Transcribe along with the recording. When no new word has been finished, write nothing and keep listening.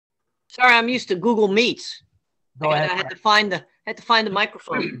Sorry, I'm used to Google Meets. Go ahead. I had to find the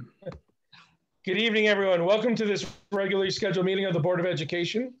microphone. Good evening, everyone. Welcome to this regularly scheduled meeting of the Board of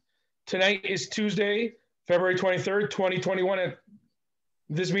Education. Tonight is Tuesday, February 23rd, 2021.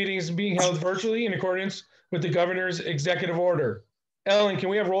 This meeting is being held virtually in accordance with the governor's executive order. Ellen, can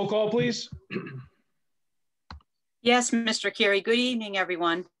we have roll call, please? Yes, Mr. Carey. Good evening,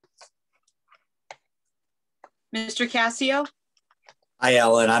 everyone. Mr. Cassio? Hi,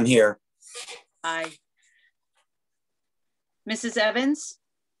 Ellen. I'm here. Hi. Mrs. Evans?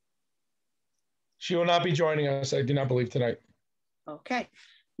 She will not be joining us, I do not believe, tonight. Okay.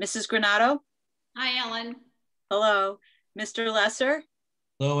 Mrs. Granato? Hi, Ellen. Hello. Mr. Lesser?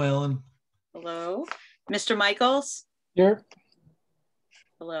 Hello, Ellen. Hello. Mr. Michaels? Here.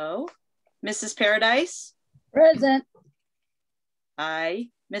 Hello. Mrs. Paradise? Present. Hi.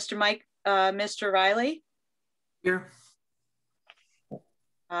 Mr. Riley? Here.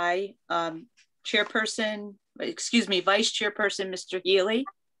 Hi. Vice Chairperson, Mr. Healy?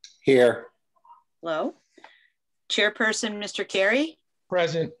 Here. Hello. Chairperson, Mr. Carey?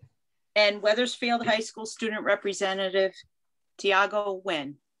 Present. And Wethersfield High School Student Representative, Tiago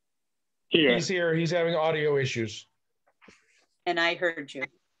Nguyen. Here. He's here. He's having audio issues. And I heard you.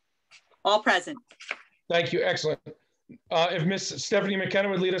 All present. Thank you. Excellent. If Miss Stephanie McKenna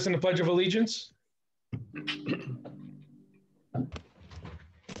would lead us in the Pledge of Allegiance.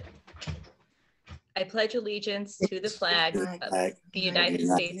 I pledge allegiance to the flag of the United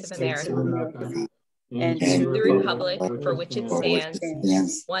States of America and to the republic for which it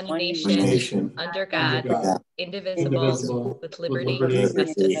stands, one nation, under God, indivisible, with liberty and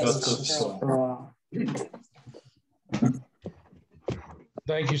justice.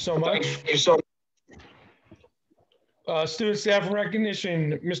 Thank you so much. Student staff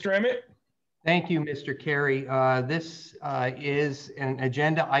recognition, Mr. Emmett. Thank you, Mr. Carey. This is an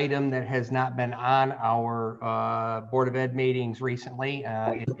agenda item that has not been on our Board of Ed meetings recently.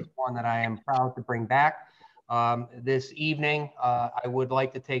 It's one that I am proud to bring back. This evening, I would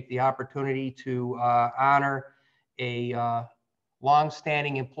like to take the opportunity to honor a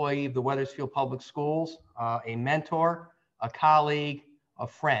longstanding employee of the Wethersfield Public Schools, a mentor, a colleague, a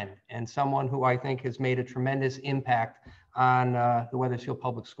friend, and someone who I think has made a tremendous impact on the Wethersfield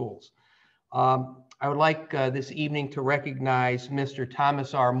Public Schools. I would like this evening to recognize Mr.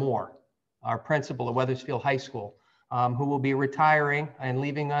 Thomas R. Moore, our principal at Wethersfield High School, who will be retiring and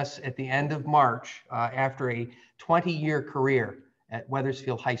leaving us at the end of March after a 20-year career at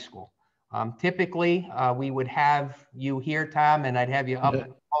Wethersfield High School. Typically, we would have you here, Tom, and I'd have you up at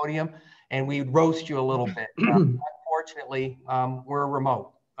the podium, and we'd roast you a little bit. Unfortunately, we're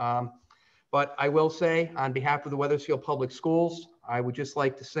remote. But I will say, on behalf of the Wethersfield Public Schools, I would just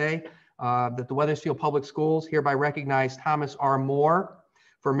like to say that the Wethersfield Public Schools hereby recognize Thomas R. Moore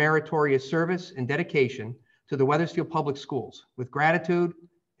for meritorious service and dedication to the Wethersfield Public Schools, with gratitude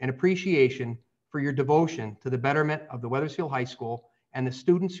and appreciation for your devotion to the betterment of the Wethersfield High School and the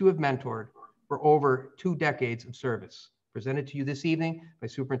students you have mentored for over 2 decades of service. Presented to you this evening by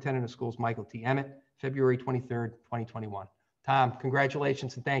Superintendent of Schools Michael T. Emmett, February 23rd, 2021. Tom,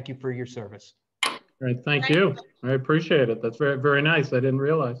 congratulations and thank you for your service. All right, thank you. I appreciate it. That's very, very nice. I didn't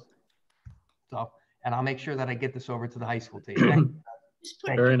realize. So, and I'll make sure that I get this over to the high school team.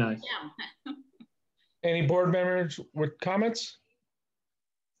 Very nice. Any board members with comments?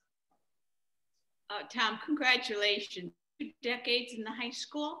 Tom, congratulations. 2 decades in the high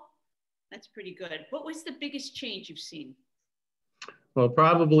school. That's pretty good. What was the biggest change you've seen? Well,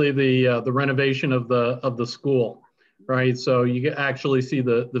 probably the renovation of the school, right? So you actually see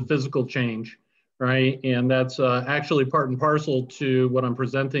the physical change, right? And that's actually part and parcel to what I'm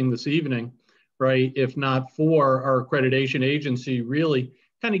presenting this evening, right? If not for our accreditation agency really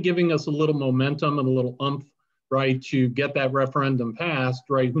kind of giving us a little momentum and a little oomph, right, to get that referendum passed,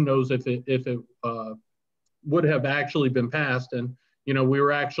 right? Who knows if it would have actually been passed. And, you know, we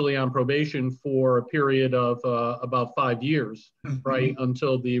were actually on probation for a period of about 5 years, right,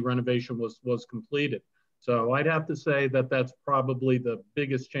 until the renovation was completed. So I'd have to say that that's probably the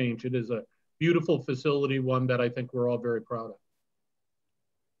biggest change. It is a beautiful facility, one that I think we're all very proud of.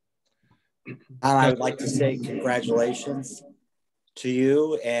 And I would like to say congratulations to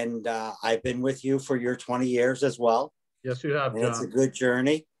you. And I've been with you for your 20 years as well. Yes, you have, John. It's a good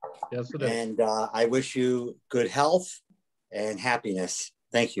journey. Yes, it is. And I wish you good health and happiness.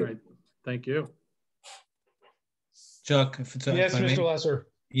 Thank you. Right. Thank you. Chuck, if it's yes, Mr. Lesser.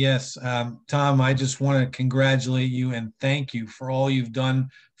 Yes, Tom, I just want to congratulate you and thank you for all you've done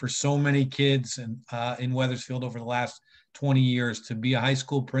for so many kids in Wethersfield over the last 20 years. To be a high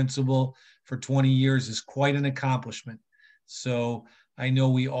school principal for 20 years is quite an accomplishment. So I know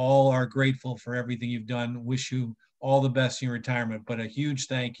we all are grateful for everything you've done. Wish you all the best in your retirement, but a huge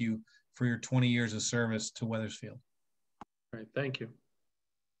thank you for your 20 years of service to Wethersfield. All right, thank you.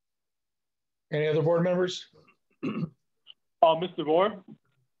 Any other board members? Mr. Moore?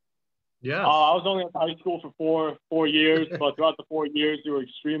 Yes. I was only in high school for four years, but throughout the 4 years, you were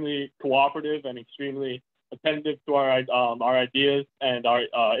extremely cooperative and extremely attentive to our ideas and our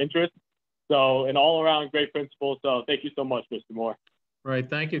interests. So an all-around great principal. So thank you so much, Mr. Moore. Right.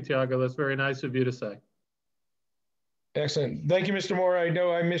 Thank you, Tiago. That's very nice of you to say. Excellent. Thank you, Mr. Moore. I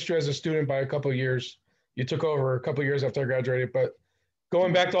know I missed you as a student by a couple of years. You took over a couple of years after I graduated, but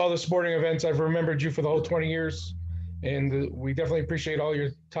going back to all the sporting events, I've remembered you for the whole 20 years, and we definitely appreciate all your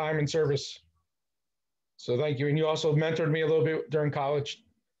time and service. So thank you. And you also mentored me a little bit during college,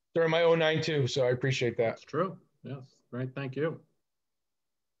 during my 09 too. So I appreciate that. That's true. Yes. Great. Thank you.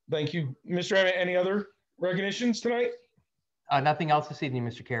 Thank you. Mr. Emmett, any other recognitions tonight? Nothing else this evening,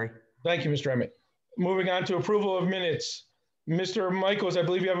 Mr. Carey. Thank you, Mr. Emmett. Moving on to approval of minutes. Mr. Michaels, I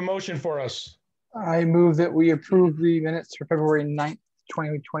believe you have a motion for us. I move that we approve the minutes for February 9th,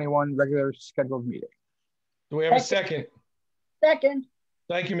 2021 regular scheduled meeting. Do we have a second? Second.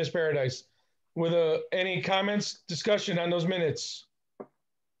 Thank you, Ms. Paradise. With any comments, discussion on those minutes?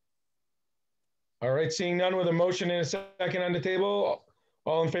 All right, seeing none, with a motion and a second on the table,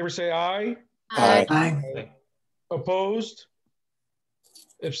 all in favor say aye. Aye. Aye. Opposed?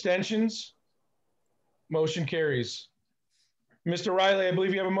 Abstentions? Motion carries. Mr. Riley, I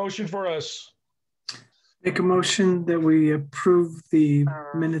believe you have a motion for us. Make a motion that we approve the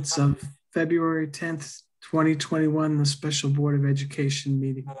minutes of February 10th, 2021, the Special Board of Education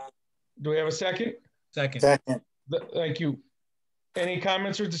meeting. Do we have a second? Second. Second. Thank you. Any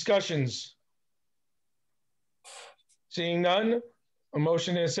comments or discussions? Seeing none, a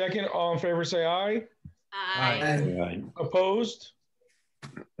motion and a second. All in favor say aye. Aye. Aye. Opposed?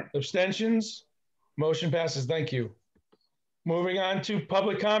 Abstentions? Motion passes. Thank you. Moving on to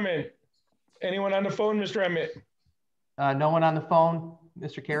public comment. Anyone on the phone, Mr. Emmett? No one on the phone,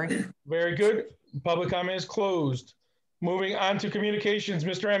 Mr. Carey. Very good. Public comment is closed. Moving on to communications,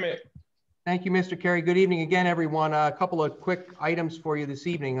 Mr. Emmett. Thank you, Mr. Carey. Good evening again, everyone. A couple of quick items for you this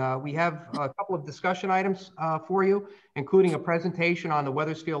evening. We have a couple of discussion items for you, including a presentation on the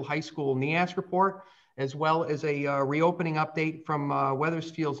Wethersfield High School NEASC report, as well as a reopening update from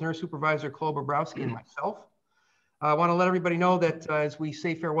Wethersfield's nurse supervisor, Chloe Bobrowski, and myself. I want to let everybody know that as we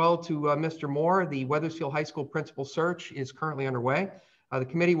say farewell to Mr. Moore, the Wethersfield High School principal search is currently underway. The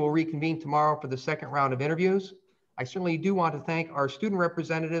committee will reconvene tomorrow for the second round of interviews. I certainly do want to thank our student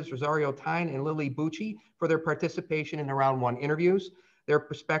representatives, Rosario Tyne and Lily Bucci, for their participation in the round one interviews. Their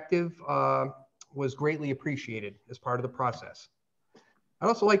perspective was greatly appreciated as part of the process. I'd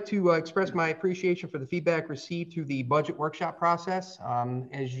also like to express my appreciation for the feedback received through the budget workshop process.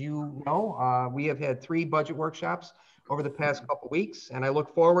 As you know, we have had 3 budget workshops over the past couple of weeks, and I look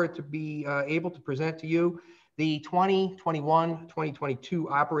forward to be able to present to you the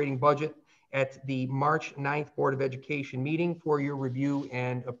 2021-2022 operating budget at the March 9th Board of Education meeting for your review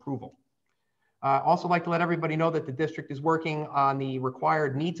and approval. Also like to let everybody know that the district is working on the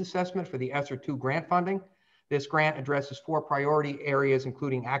required needs assessment for the ESSER II grant funding. This grant addresses 4 priority areas,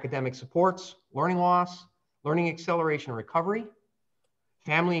 including academic supports, learning loss, learning acceleration and recovery,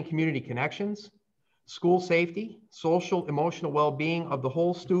 family and community connections, school safety, social emotional well-being of the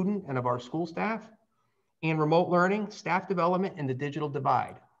whole student and of our school staff, and remote learning, staff development, and the digital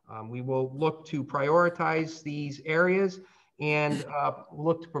divide. We will look to prioritize these areas and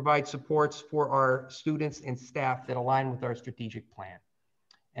look to provide supports for our students and staff that align with our strategic plan.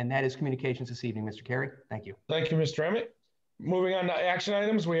 And that is communications this evening, Mr. Carey. Thank you. Thank you, Mr. Emmett. Moving on to action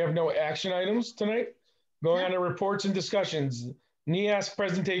items. We have no action items tonight. Going on to reports and discussions. NEASC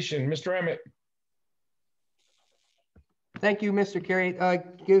presentation, Mr. Emmett. Thank you, Mr. Carey.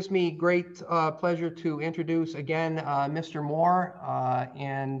 Gives me great pleasure to introduce again Mr. Moore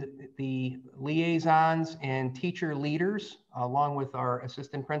and the liaisons and teacher leaders, along with our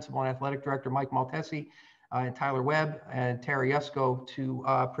assistant principal and athletic director, Mike Maltesi, and Tyler Webb and Tara Yusko, to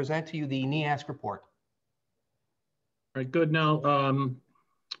present to you the NEASC report. All right, good. Now, am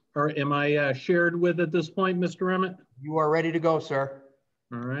I shared with at this point, Mr. Emmett? You are ready to go, sir.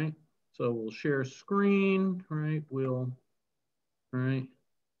 All right, so we'll share screen, all right, all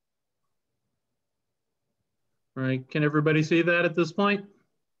right, can everybody see that at this point?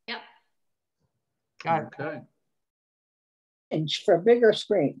 Yep. Got it. Okay. And for a bigger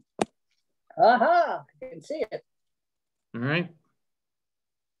screen. Aha, I can see it. All right.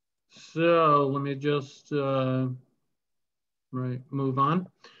 So let me just move on.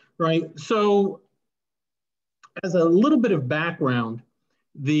 Right, so as a little bit of background,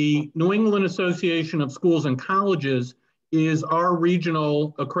 The New England Association of Schools and Colleges is our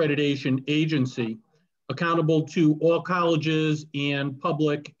regional accreditation agency, accountable to all colleges and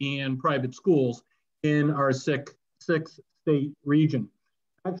public and private schools in our six state region.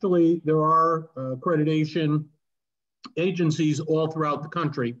 Actually, there are accreditation agencies all throughout the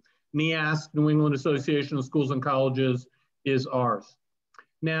country. NEASC, New England Association of Schools and Colleges, is ours.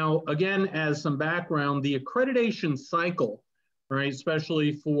 Now, again, as some background, the accreditation cycle, right,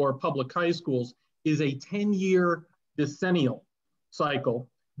 especially for public high schools, is a 10-year decennial cycle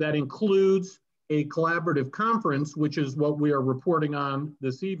that includes a collaborative conference, which is what we are reporting on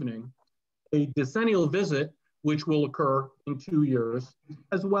this evening, a decennial visit, which will occur in 2 years,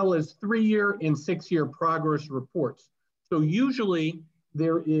 as well as 3-year and 6-year progress reports. So usually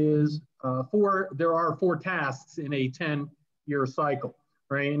there are 4 tasks in a 10-year cycle,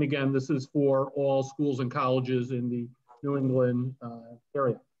 right? And again, this is for all schools and colleges in the New England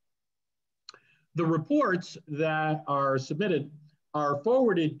area. The reports that are submitted are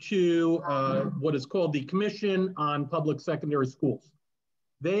forwarded to what is called the Commission on Public Secondary Schools.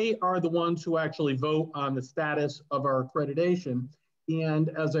 They are the ones who actually vote on the status of our accreditation. And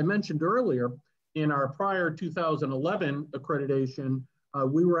as I mentioned earlier, in our prior 2011 accreditation,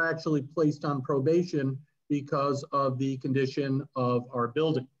 we were actually placed on probation because of the condition of our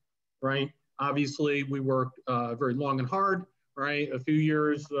building, right? Obviously, we worked very long and hard, right? A few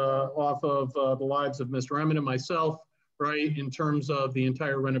years off of the lives of Mr. Emmett and myself, right? In terms of the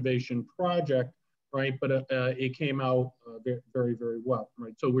entire renovation project, right? But it came out very, very well,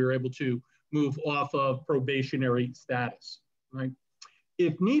 right? So we were able to move off of probationary status, right?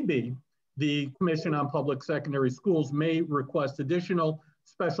 If need be, the Commission on Public Secondary Schools may request additional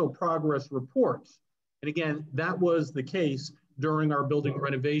special progress reports. And again, that was the case during our building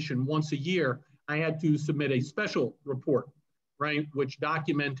renovation. Once a year, I had to submit a special report, right? Which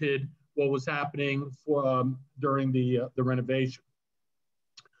documented what was happening during the renovation.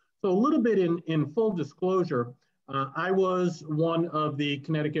 So a little bit in full disclosure, I was one of the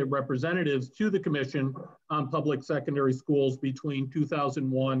Connecticut representatives to the Commission on Public Secondary Schools between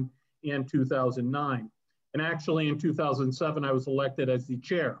 2001 and 2009. And actually in 2007, I was elected as the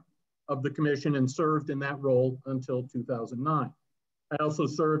chair of the commission and served in that role until 2009. I also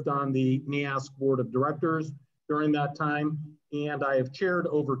served on the NEASC Board of Directors during that time, and I have chaired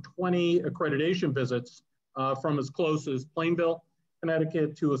over 20 accreditation visits from as close as Plainville,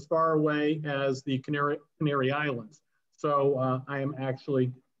 Connecticut, to as far away as the Canary Islands. So I am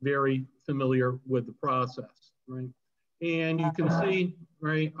actually very familiar with the process, right? And you can see,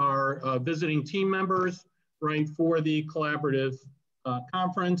 right, our visiting team members, right, for the collaborative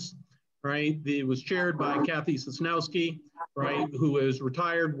conference, right? It was chaired by Kathy Sosnowski, right, who is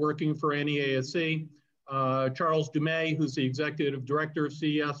retired working for NEASC. Charles Dumais, who's the executive director of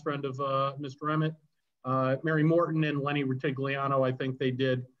CES, friend of Mr. Emmett. Mary Morton and Lenny Rutigliano, I think they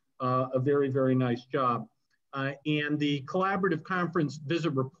did a very, very nice job. And the collaborative conference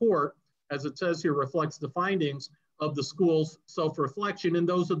visit report, as it says here, reflects the findings of the school's self-reflection and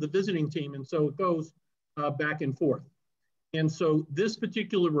those of the visiting team. And so it goes back and forth. And so this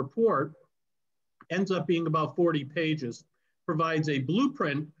particular report ends up being about 40 pages, provides a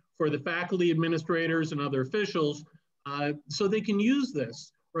blueprint for the faculty, administrators, and other officials so they can use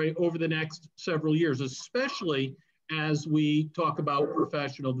this, right, over the next several years, especially as we talk about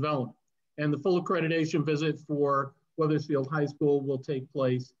professional development. And the full accreditation visit for Wethersfield High School will take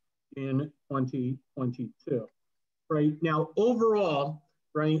place in 2022. Right now, overall,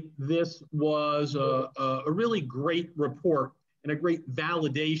 right, this was a really great report and a great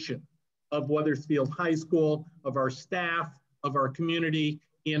validation of Wethersfield High School, of our staff, of our community,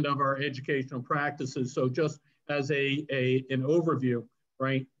 and of our educational practices. So just as an overview,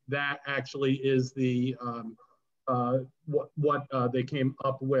 right, that actually is the what they came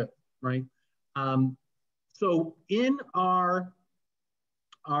up with, right? So in our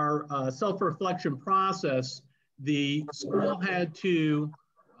self-reflection process, the school had to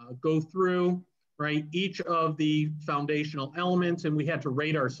go through, right, each of the foundational elements, and we had to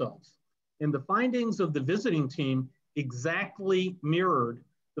rate ourselves. And the findings of the visiting team exactly mirrored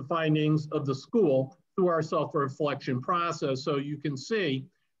the findings of the school through our self-reflection process. So you can see,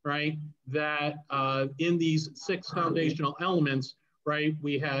 right, that in these 6 foundational elements, right,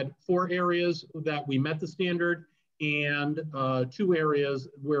 we had 4 areas that we met the standard and 2 areas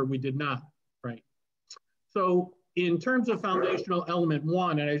where we did not, right? So in terms of foundational element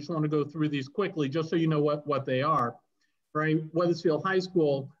 1, and I just want to go through these quickly just so you know what they are, right? Wethersfield High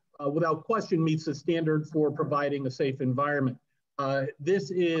School, without question, meets the standard for providing a safe environment.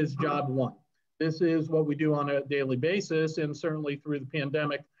 This is job 1. This is what we do on a daily basis, and certainly through the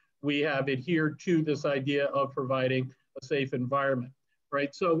pandemic, we have adhered to this idea of providing a safe environment,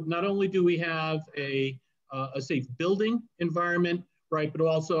 right? So not only do we have a safe building environment, right, but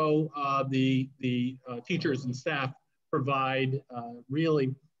also the teachers and staff provide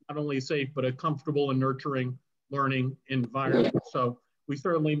really not only safe, but a comfortable and nurturing learning environment. So we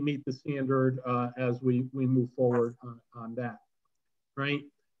certainly meet the standard as we move forward on that, right?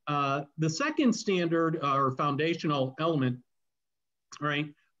 The second standard or foundational element, right,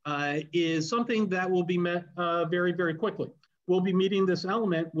 is something that will be met very, very quickly. We'll be meeting this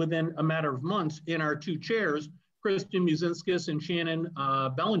element within a matter of months in our two chairs, Kristen Muzinskis and Shannon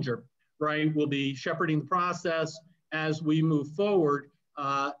Bellinger, right, will be shepherding the process as we move forward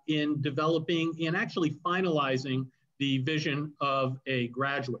in developing and actually finalizing the vision of a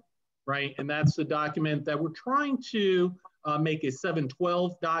graduate, right? And that's the document that we're trying to make a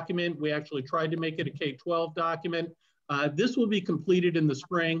 7-12 document. We actually tried to make it a K-12 document. This will be completed in the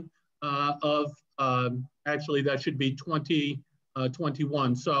spring of, actually that should be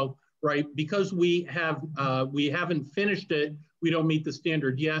 2021. So, right, because we haven't finished it, we don't meet the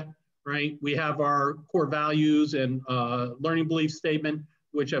standard yet, right? We have our core values and learning belief statement,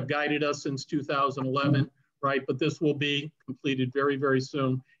 which have guided us since 2011, right? But this will be completed very, very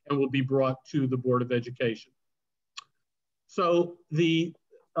soon and will be brought to the Board of Education. So the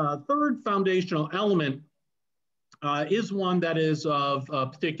third foundational element is one that is of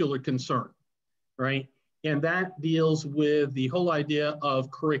particular concern, right? And that deals with the whole idea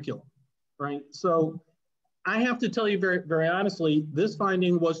of curriculum, right? So I have to tell you very, very honestly, this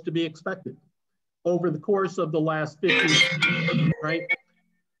finding was to be expected over the course of the last 50 years, right?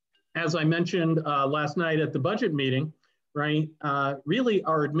 As I mentioned last night at the budget meeting, right? Really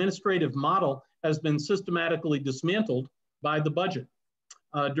our administrative model has been systematically dismantled by the budget.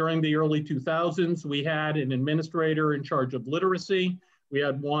 During the early 2000s, we had an administrator in charge of literacy. We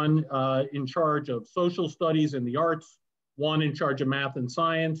had one in charge of social studies and the arts, one in charge of math and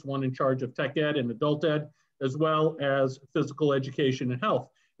science, one in charge of tech ed and adult ed, as well as physical education and health.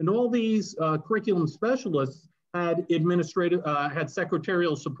 And all these curriculum specialists had had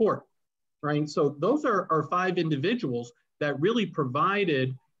secretarial support, right? So those are 5 individuals that really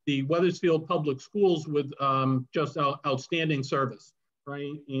provided the Wethersfield Public Schools with just outstanding service,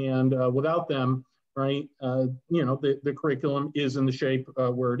 right? And without them, right, you know, the curriculum is in the shape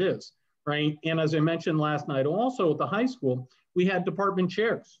where it is, right? And as I mentioned last night, also at the high school, we had department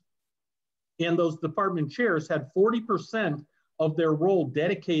chairs. And those department chairs had 40% of their role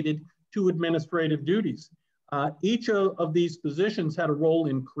dedicated to administrative duties. Each of these positions had a role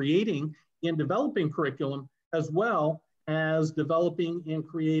in creating and developing curriculum, as well as developing and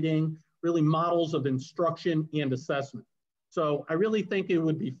creating really models of instruction and assessment. So I really think it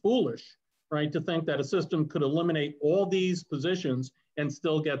would be foolish, right, to think that a system could eliminate all these positions and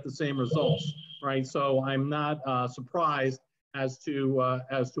still get the same results, right? So I'm not surprised as to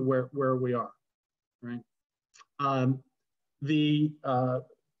where we are, right? The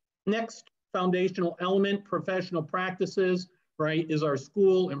next foundational element, professional practices, right, is our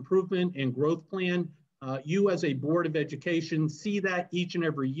school improvement and growth plan. You as a Board of Education see that each and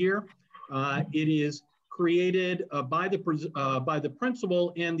every year. It is created by the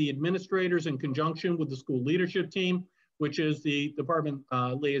principal and the administrators in conjunction with the school leadership team, which is the department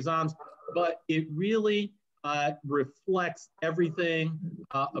liaisons, but it really reflects everything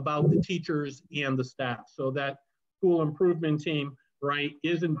about the teachers and the staff. So that school improvement team, right,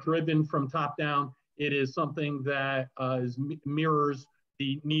 isn't driven from top down. It is something that mirrors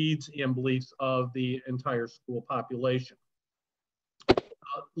the needs and beliefs of the entire school population.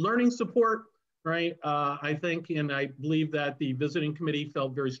 Learning support, right? I think, and I believe that the visiting committee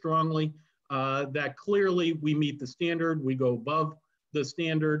felt very strongly that clearly we meet the standard, we go above the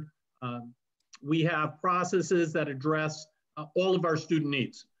standard. We have processes that address all of our student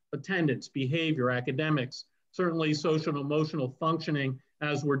needs: attendance, behavior, academics, certainly social and emotional functioning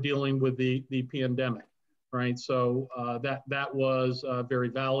as we're dealing with the pandemic, right? So that was very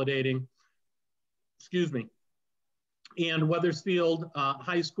validating. Excuse me. And Wethersfield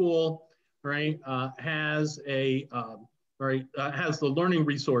High School, right, has has the learning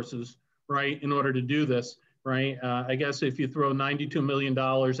resources, right, in order to do this, right? I guess if you throw $92 million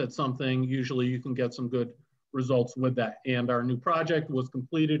at something, usually you can get some good results with that. And our new project was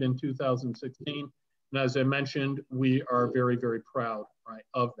completed in 2016. And as I mentioned, we are very, very proud, right,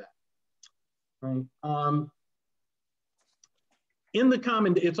 of that. Right.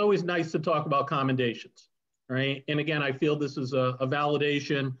 It's always nice to talk about commendations, right? And again, I feel this is a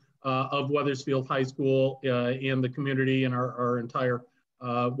validation of Wethersfield High School and the community and our entire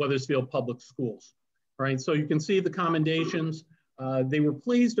Weathersfield Public Schools. Right, so you can see the commendations. They were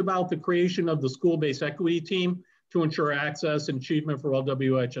pleased about the creation of the school-based equity team to ensure access and achievement for all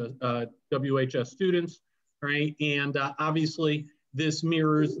WHS students, right? And obviously this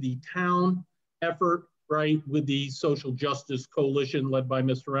mirrors the town effort, right, with the Social Justice Coalition led by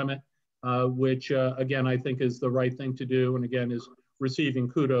Mr. Emmett, which again, I think is the right thing to do, and again, is receiving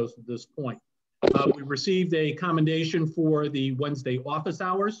kudos at this point. We received a commendation for the Wednesday office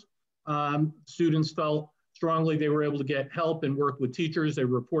hours. Students felt strongly they were able to get help and work with teachers. They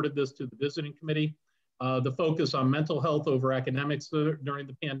reported this to the visiting committee. The focus on mental health over academics during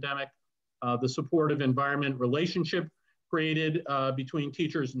the pandemic, the supportive environment relationship created between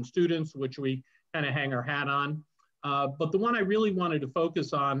teachers and students, which we kind of hang our hat on. But the one I really wanted to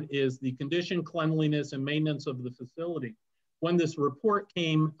focus on is the condition, cleanliness, and maintenance of the facility. When this report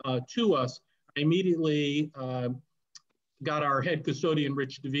came to us, I immediately got our head custodian,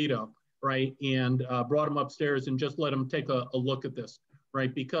 Rich DeVito, right, and brought him upstairs and just let him take a look at this,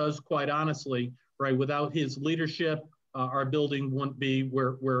 right, because quite honestly, right, without his leadership, our building wouldn't be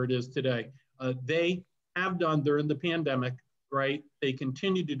where it is today. They have done during the pandemic, right, they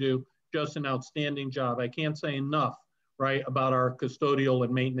continue to do just an outstanding job. I can't say enough, right, about our custodial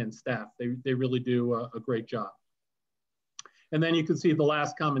and maintenance staff. They really do a great job. And then you can see the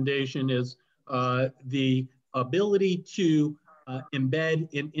last commendation is the ability to embed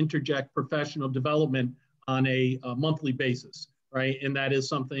and interject professional development on a monthly basis, right? And that is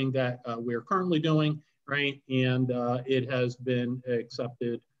something that we're currently doing, right? And it has been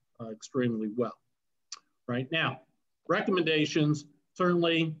accepted extremely well. Right now, recommendations,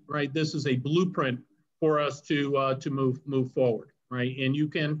 certainly, right? This is a blueprint for us to move forward, right? And you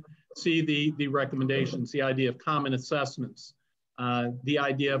can see the recommendations, the idea of common assessments, the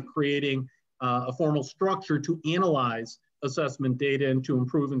idea of creating a formal structure to analyze assessment data and to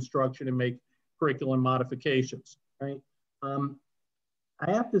improve instruction and make curriculum modifications, right?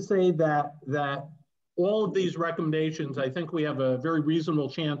 I have to say that all of these recommendations, I think we have a very reasonable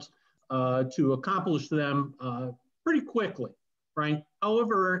chance to accomplish them pretty quickly, right?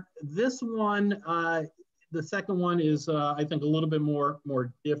 However, this one, the second one is, I think, a little bit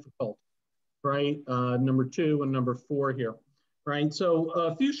more difficult, right? Number 2 and number 4 here, right? So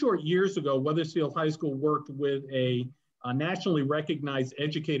a few short years ago, Weathersfield High School worked with a nationally recognized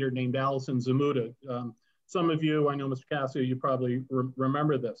educator named Allison Zamuda. Some of you, I know Mr. Cassio, you probably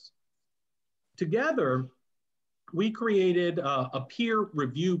remember this. Together, we created a peer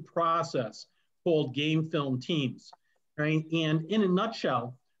review process called Game Film Teams, right? And in a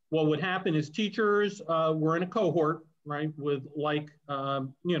nutshell, what would happen is teachers were in a cohort, right, with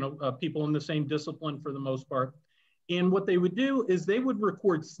people in the same discipline for the most part. And what they would do is they would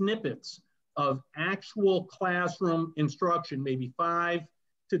record snippets of actual classroom instruction, maybe 5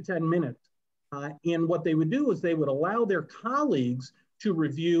 to 10 minutes. And what they would do is they would allow their colleagues to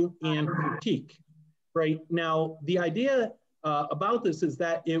review and critique, right? Now, the idea about this is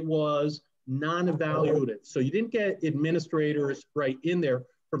that it was non-evaluative. So you didn't get administrators right in there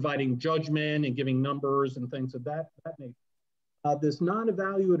providing judgment and giving numbers and things of that nature. This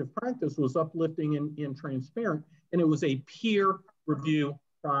non-evaluative practice was uplifting and transparent, and it was a peer review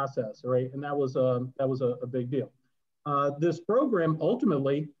process, right? And that was a big deal. This program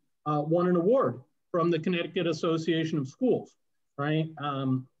ultimately won an award from the Connecticut Association of Schools, right?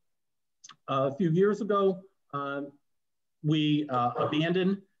 A few years ago, we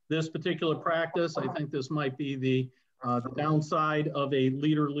abandoned this particular practice. I think this might be the downside of a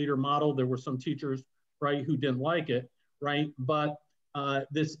leader-leader model. There were some teachers, right, who didn't like it, right? But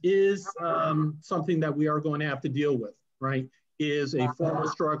this is something that we are going to have to deal with, right? Is a formal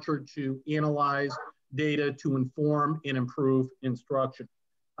structure to analyze data to inform and improve instruction.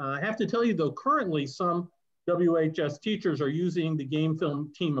 I have to tell you though, currently some WHS teachers are using the Game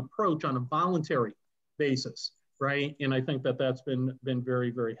Film Team approach on a voluntary basis, right? And I think that that's been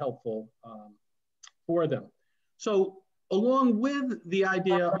very, very helpful for them. So along with the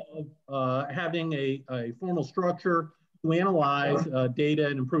idea of having a formal structure to analyze data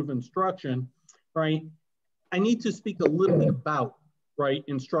and improve instruction, right? I need to speak a little bit about, right,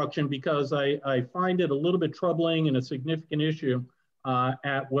 instruction because I find it a little bit troubling and a significant issue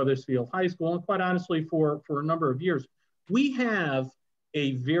at Weathersfield High School, and quite honestly for a number of years. We have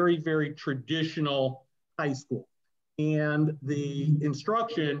a very, very traditional high school, and the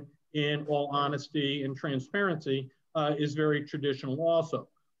instruction, in all honesty and transparency, is very traditional also.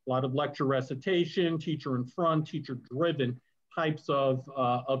 A lot of lecture recitation, teacher in front, teacher driven types of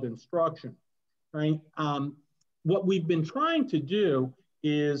instruction, right? What we've been trying to do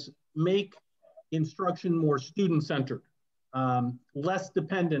is make instruction more student-centered, less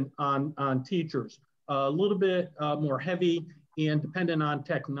dependent on teachers, a little bit more heavy and dependent on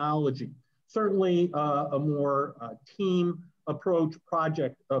technology. Certainly a more team approach,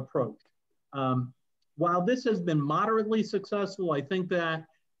 project approach. While this has been moderately successful, I think that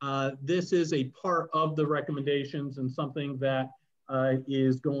this is a part of the recommendations and something that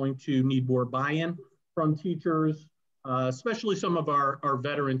is going to need more buy-in from teachers, especially some of our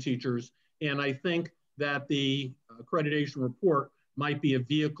veteran teachers. And I think that the accreditation report might be a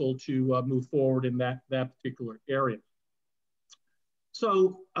vehicle to move forward in that particular area.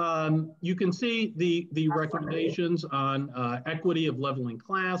 So you can see the recommendations on equity of leveling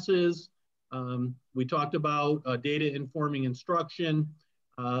classes. We talked about data informing instruction,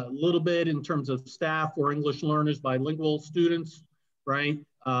 a little bit in terms of staff or English learners, bilingual students, right?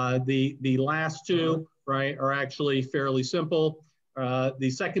 The last two, right, are actually fairly simple.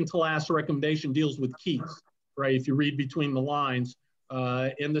 The second to last recommendation deals with keys, right? If you read between the lines,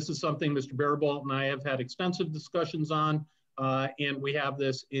 and this is something Mr. Barabalt and I have had extensive discussions on, and we have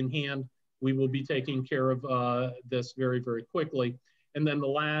this in hand. We will be taking care of this very, very quickly. And then the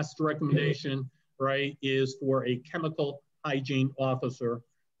last recommendation, right, is for a chemical hygiene officer,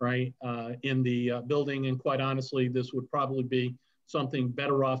 right, in the building. And quite honestly, this would probably be something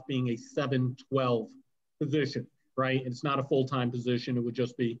better off being a 7-12 position, right? It's not a full-time position. It would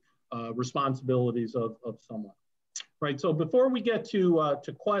just be responsibilities of someone, right? So before we get to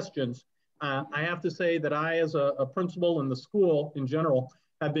questions, I have to say that I, as a principal in the school in general,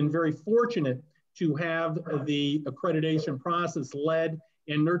 have been very fortunate to have the accreditation process led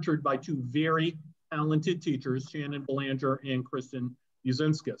and nurtured by two very talented teachers, Shannon Belanger and Kristen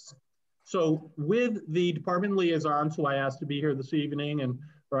Uzinskis. So with the department liaisons, who I asked to be here this evening, and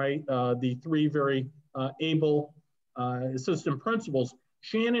right, the three very able assistant principals,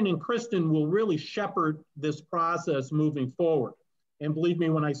 Shannon and Kristen will really shepherd this process moving forward. And believe me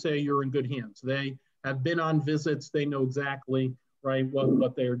when I say you're in good hands. They have been on visits. They know exactly, right,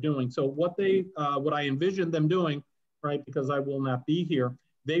 what they are doing. So what I envision them doing, right, because I will not be here,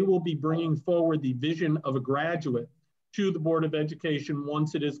 they will be bringing forward the vision of a graduate to the Board of Education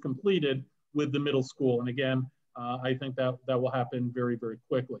once it is completed with the middle school. And again, I think that will happen very, very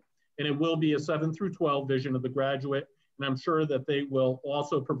quickly. And it will be a 7-12 vision of the graduate. And I'm sure that they will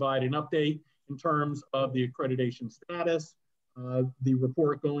also provide an update in terms of the accreditation status, the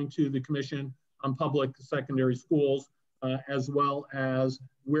report going to the Commission on Public Secondary Schools, as well as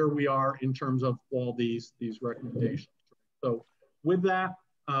where we are in terms of all these recommendations. So with that,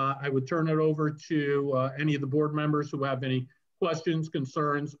 I would turn it over to any of the board members who have any questions,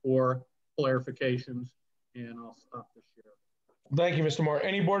 concerns, or clarifications, and I'll stop the share. Thank you, Mr. Moore.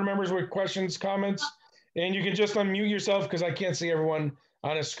 Any board members with questions, comments? And you can just unmute yourself because I can't see everyone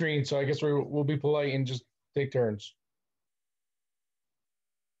on a screen. So I guess we'll be polite and just take turns.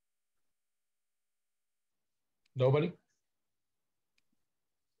 Nobody?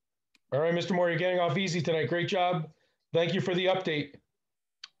 All right, Mr. Moore, you're getting off easy tonight. Great job. Thank you for the update.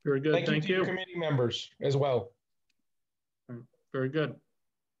 Very good. Thank you. To your committee members as well. Very good.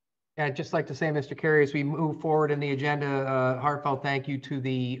 Yeah, I'd just like to say, Mr. Carey, as we move forward in the agenda, heartfelt thank you to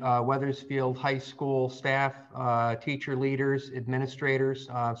the Wethersfield High School staff, teacher leaders, administrators,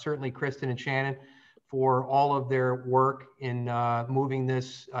 certainly Kristen and Shannon, for all of their work in moving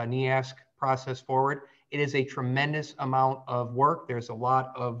this NEASC process forward. It is a tremendous amount of work. There's a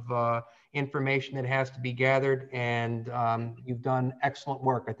lot of information that has to be gathered, and you've done excellent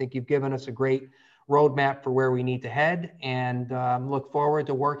work. I think you've given us a great roadmap for where we need to head, and look forward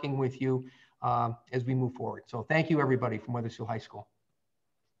to working with you as we move forward. So thank you, everybody from Wethersfield High School.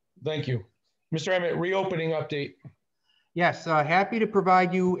 Thank you. Mr. Emmett, reopening update. Yes, happy to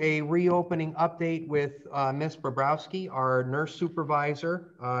provide you a reopening update with Ms. Bobrowski, our nurse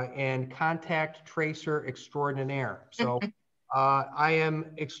supervisor and contact tracer extraordinaire. So I am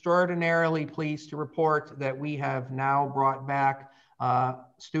extraordinarily pleased to report that we have now brought back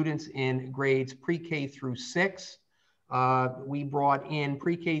students in grades pre-K through 6. We brought in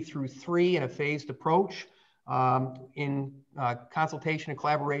pre-K through 3 in a phased approach in consultation and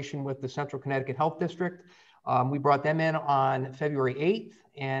collaboration with the Central Connecticut Health District. We brought them in on February 8th,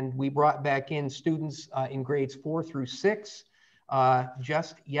 and we brought back in students in grades 4 through 6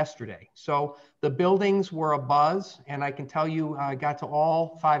 just yesterday. So the buildings were abuzz, and I can tell you I got to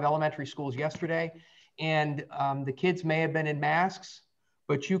all 5 elementary schools yesterday, and the kids may have been in masks,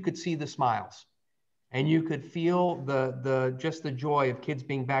 but you could see the smiles, and you could feel just the joy of kids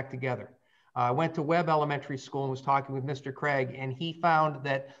being back together. I went to Webb Elementary School and was talking with Mr. Craig, and he found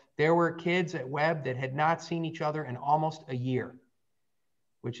that there were kids at Webb that had not seen each other in almost a year,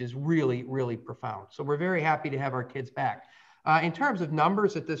 which is really, really profound. So we're very happy to have our kids back. In terms of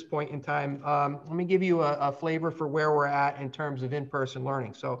numbers at this point in time, let me give you a flavor for where we're at in terms of in-person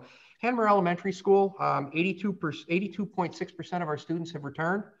learning. So Hanmer Elementary School, 82.6% of our students have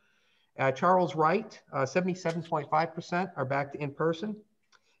returned. Charles Wright, 77.5% are back to in-person.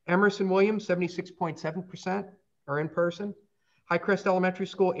 Emerson Williams, 76.7% are in-person. Highcrest Elementary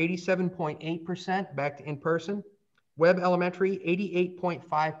School, 87.8% back to in-person. Webb Elementary,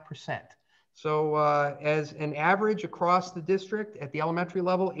 88.5%. So as an average across the district at the elementary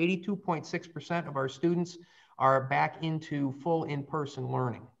level, 82.6% of our students are back into full in-person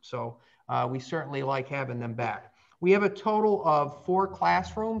learning. So we certainly like having them back. We have a total of 4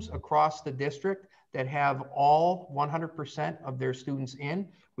 classrooms across the district that have all 100% of their students in.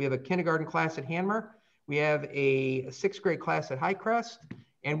 We have a kindergarten class at Hanmer, we have a 6th grade class at Highcrest,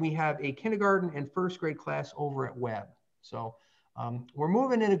 and we have a kindergarten and 1st grade class over at Webb. So we're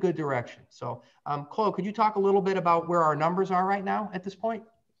moving in a good direction. So Chloe, could you talk a little bit about where our numbers are right now at this point?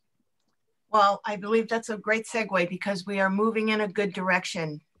 Well, I believe that's a great segue because we are moving in a good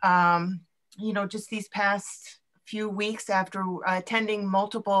direction. You know, just these past few weeks after attending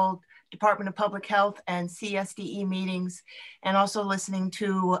multiple Department of Public Health and CSDE meetings, and also listening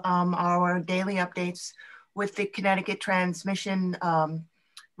to our daily updates with the Connecticut transmission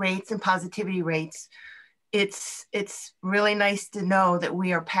rates and positivity rates, it's really nice to know that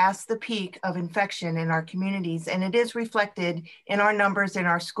we are past the peak of infection in our communities, and it is reflected in our numbers in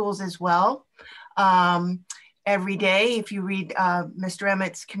our schools as well. Every day, if you read Mr.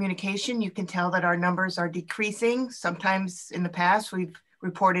 Emmett's communication, you can tell that our numbers are decreasing. Sometimes in the past, we've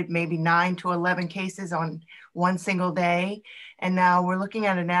reported maybe 9 to 11 cases on one single day. And now we're looking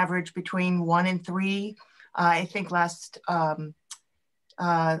at an average between 1 and 3. I think last, on the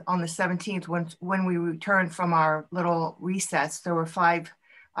 17th, when we returned from our little recess, there were 5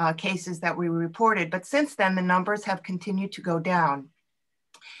 cases that we reported. But since then, the numbers have continued to go down.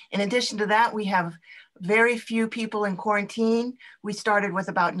 In addition to that, we have very few people in quarantine. We started with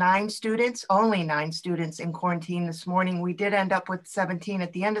about 9 students, only 9 students in quarantine this morning. We did end up with 17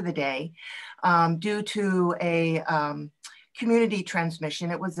 at the end of the day due to a community transmission.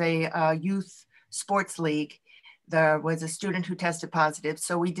 It was a youth sports league. There was a student who tested positive.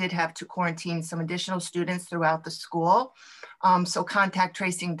 So we did have to quarantine some additional students throughout the school. So contact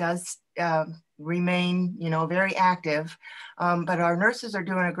tracing does remain, you know, very active, but our nurses are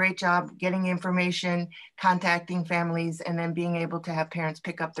doing a great job getting information, contacting families, and then being able to have parents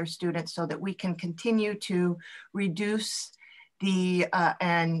pick up their students so that we can continue to reduce the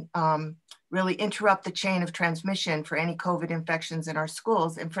really interrupt the chain of transmission for any COVID infections in our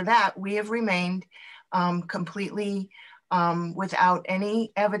schools. And for that, we have remained completely without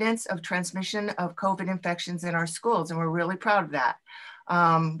any evidence of transmission of COVID infections in our schools, and we're really proud of that.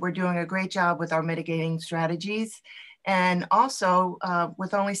 We're doing a great job with our mitigating strategies. And also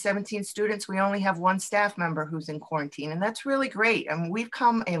with only 17 students, we only have 1 staff member who's in quarantine, and that's really great. I mean, we've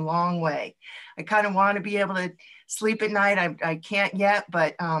come a long way. I kind of want to be able to sleep at night. I can't yet,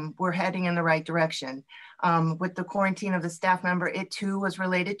 but we're heading in the right direction. With the quarantine of the staff member, it too was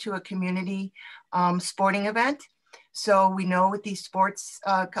related to a community sporting event. So we know with these sports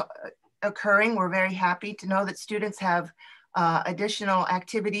occurring, we're very happy to know that students have additional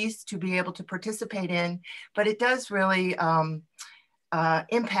activities to be able to participate in, but it does really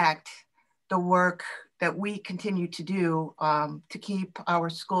impact the work that we continue to do to keep our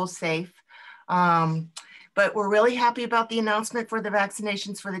schools safe. But we're really happy about the announcement for the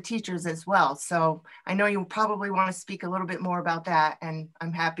vaccinations for the teachers as well. So I know you probably want to speak a little bit more about that, and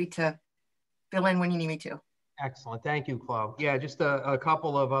I'm happy to fill in when you need me to. Excellent. Thank you, Chloe. Yeah, just a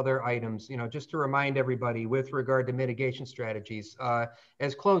couple of other items, you know, just to remind everybody with regard to mitigation strategies.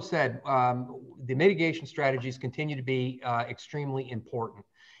 As Chloe said, the mitigation strategies continue to be extremely important.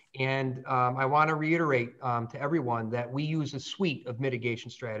 And I want to reiterate to everyone that we use a suite of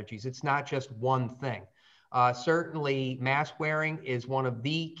mitigation strategies. It's not just one thing. Certainly, mask wearing is one of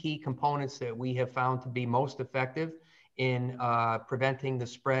the key components that we have found to be most effective in preventing the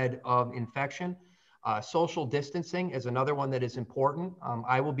spread of infection. Social distancing is another one that is important.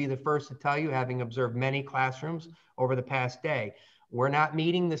 I will be the first to tell you, having observed many classrooms over the past day, we're not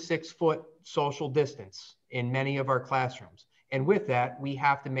meeting the 6-foot social distance in many of our classrooms. And with that, we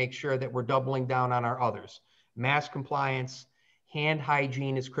have to make sure that we're doubling down on our others. Mask compliance, hand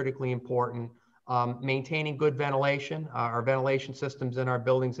hygiene is critically important. Maintaining good ventilation. Our ventilation systems in our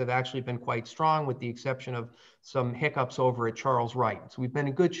buildings have actually been quite strong, with the exception of some hiccups over at Charles Wright. So we've been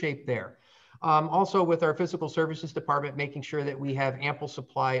in good shape there. Also with our physical services department, making sure that we have ample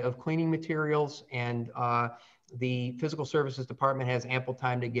supply of cleaning materials, and the physical services department has ample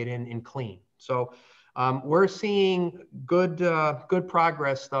time to get in and clean. So We're seeing good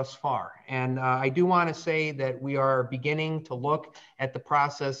progress thus far. And I do want to say that we are beginning to look at the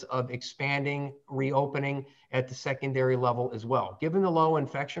process of expanding, reopening at the secondary level as well. Given the low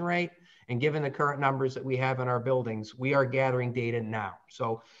infection rate and given the current numbers that we have in our buildings, we are gathering data now.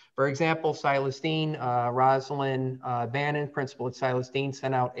 So for example, Silas Dean, Rosalind Bannon, principal at Silas Dean,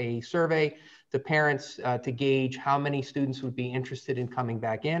 sent out a survey to parents to gauge how many students would be interested in coming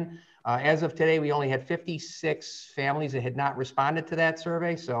back in. As of today, we only had 56 families that had not responded to that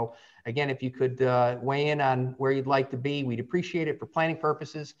survey. So again, if you could weigh in on where you'd like to be, we'd appreciate it for planning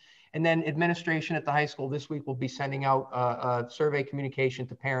purposes. And then administration at the high school this week will be sending out a survey communication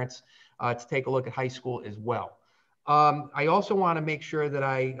to parents to take a look at high school as well. I also want to make sure that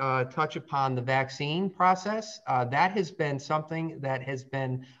I touch upon the vaccine process. That has been something that has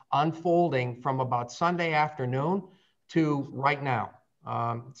been unfolding from about Sunday afternoon to right now.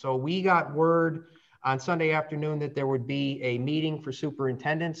 So we got word on Sunday afternoon that there would be a meeting for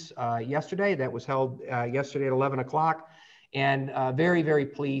superintendents yesterday. That was held yesterday at 11 o'clock. And very, very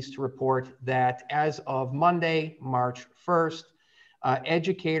pleased to report that as of Monday, March 1st,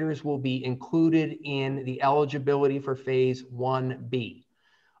 educators will be included in the eligibility for phase 1B.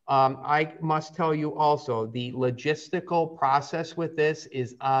 I must tell you also, the logistical process with this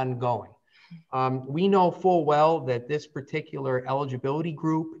is ongoing. We know full well that this particular eligibility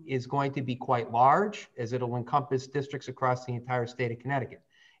group is going to be quite large, as it'll encompass districts across the entire state of Connecticut.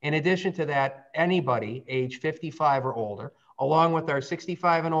 In addition to that, anybody age 55 or older, along with our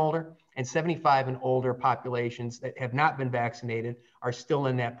 65 and older and 75 and older populations that have not been vaccinated, are still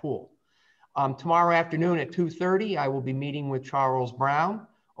in that pool. Tomorrow afternoon at 2:30, I will be meeting with Charles Brown,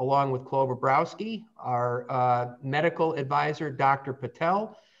 along with Clover Browski, our medical advisor, Dr.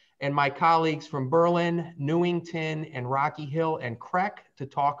 Patel, and my colleagues from Berlin, Newington, and Rocky Hill and Craig to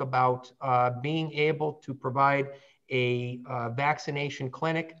talk about being able to provide a vaccination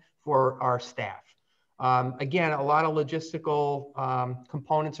clinic for our staff. Again, a lot of logistical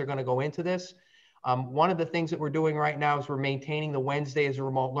components are going to go into this. One of the things that we're doing right now is we're maintaining the Wednesday as a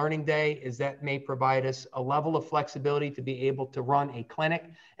remote learning day, as that may provide us a level of flexibility to be able to run a clinic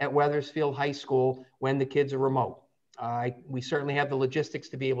at Wethersfield High School when the kids are remote. We certainly have the logistics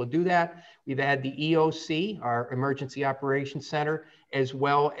to be able to do that. We've had the EOC, our Emergency Operations Center, as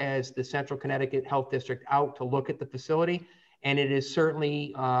well as the Central Connecticut Health District out to look at the facility. And it is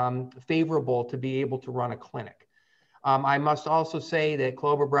certainly favorable to be able to run a clinic. I must also say that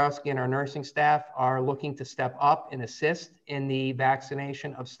Clover Browski and our nursing staff are looking to step up and assist in the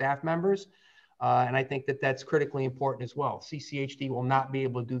vaccination of staff members. And I think that that's critically important as well. CCHD will not be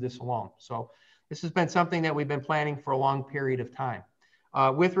able to do this alone. So this has been something that we've been planning for a long period of time.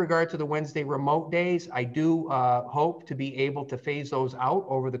 With regard to the Wednesday remote days, I do hope to be able to phase those out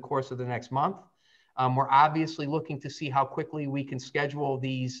over the course of the next month. We're obviously looking to see how quickly we can schedule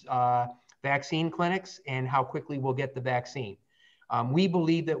these vaccine clinics and how quickly we'll get the vaccine. We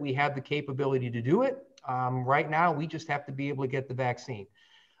believe that we have the capability to do it. Right now, we just have to be able to get the vaccine.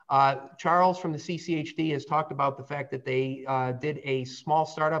 Charles from the CCHD has talked about the fact that they did a small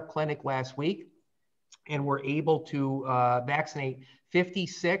startup clinic last week and were able to vaccinate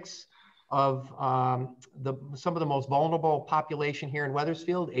 56 of some of the most vulnerable population here in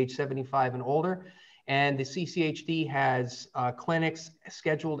Wethersfield, age 75 and older. And the CCHD has clinics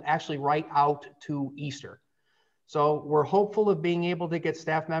scheduled actually right out to Easter. So we're hopeful of being able to get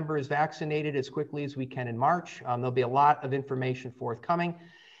staff members vaccinated as quickly as we can in March. There'll be a lot of information forthcoming.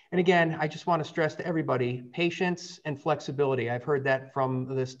 And again, I just want to stress to everybody, patience and flexibility. I've heard that from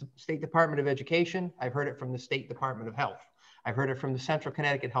the State Department of Education. I've heard it from the State Department of Health. I've heard it from the Central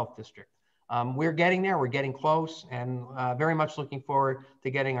Connecticut Health District. We're getting there, we're getting close, and very much looking forward to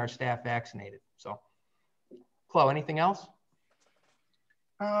getting our staff vaccinated. So, Chloe, anything else?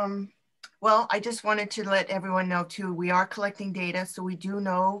 Well, I just wanted to let everyone know too, we are collecting data. So we do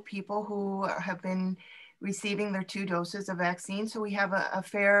know people who have been receiving their 2 doses of vaccine. So we have a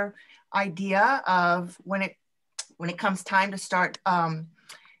fair idea of when it comes time to start,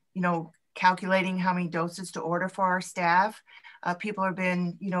 you know, calculating how many doses to order for our staff. People have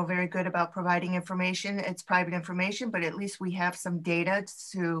been, you know, very good about providing information. It's private information, but at least we have some data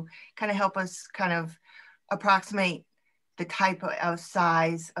to kind of help us kind of approximate the type of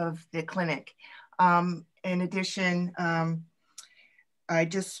size of the clinic. In addition,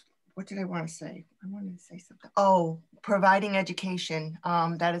 what did I want to say? I wanted to say something. Oh, providing education.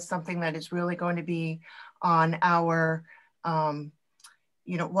 That is something that is really going to be on our,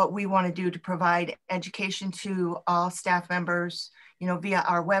 you know, what we want to do to provide education to all staff members, via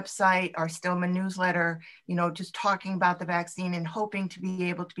our website, our Stillman newsletter, just talking about the vaccine and hoping to be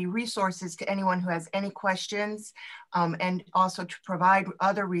able to be resources to anyone who has any questions, and also to provide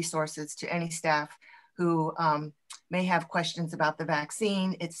other resources to any staff who may have questions about the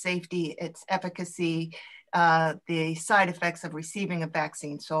vaccine, its safety, its efficacy, the side effects of receiving a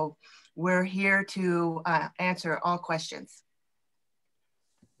vaccine. So we're here to answer all questions.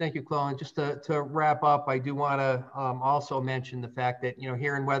 Thank you, Chloe. And just to wrap up, I do want to also mention the fact that,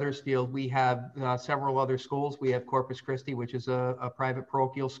 here in Wethersfield, we have several other schools. We have Corpus Christi, which is a private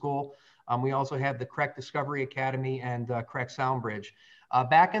parochial school. We also have the CREC Discovery Academy and CREC Soundbridge.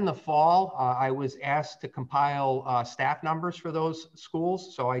 Back in the fall, I was asked to compile staff numbers for those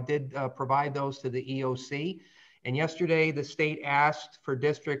schools. So I did provide those to the EOC. And yesterday, the state asked for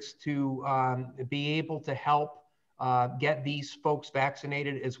districts to be able to help get these folks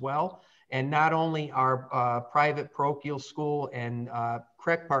vaccinated as well. And not only our private parochial school and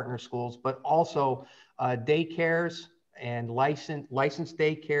CREC partner schools, but also daycares and licensed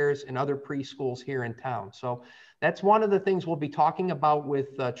daycares and other preschools here in town. So that's one of the things we'll be talking about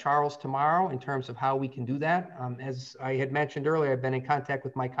with Charles tomorrow in terms of how we can do that. As I had mentioned earlier, I've been in contact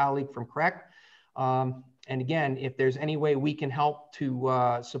with my colleague from CREC. And again, if there's any way we can help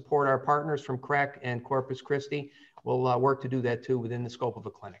to support our partners from CREC and Corpus Christi, we'll work to do that too within the scope of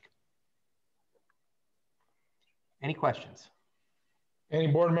a clinic. Any questions? Any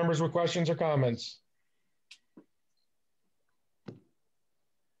board members with questions or comments?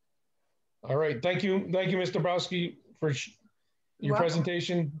 All right, thank you, Mr. Dabrowski, for your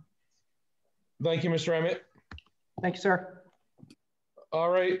presentation. Thank you, Mr. Emmett. Thank you, sir. All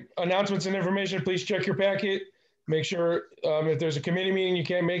right, announcements and information, please check your packet. Make sure if there's a committee meeting you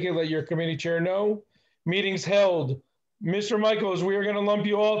can't make it, let your committee chair know. Meetings held. Mr. Michaels, we are going to lump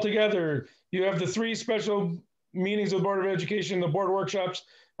you all together. You have the 3 special meetings of the Board of Education, the board workshops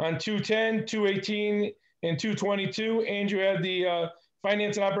on 2/10, 2/18, and 2/22, and you had the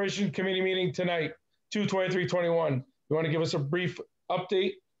Finance and Operation Committee meeting tonight, 2/23/21. You want to give us a brief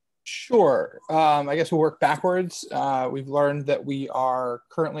update? Sure. I guess we'll work backwards. We've learned that we are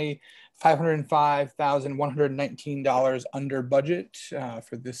currently $505,119 under budget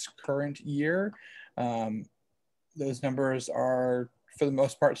for this current year. Those numbers are, for the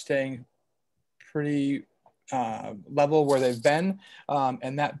most part, staying pretty level where they've been.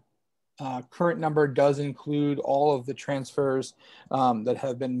 And that current number does include all of the transfers that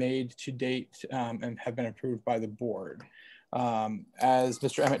have been made to date and have been approved by the board. As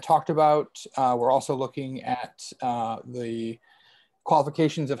Mr. Emmett talked about, we're also looking at the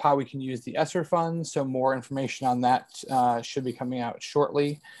qualifications of how we can use the ESSER funds. So more information on that should be coming out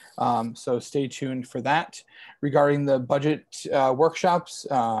shortly. So stay tuned for that. Regarding the budget workshops,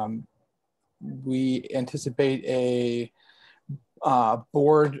 we anticipate a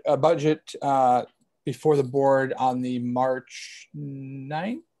budget before the board on the March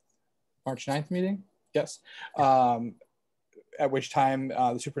 9th meeting. Yes. At which time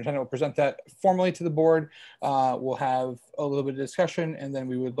the superintendent will present that formally to the board. We'll have a little bit of discussion, and then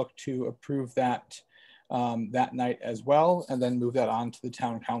we would look to approve that that night as well, and then move that on to the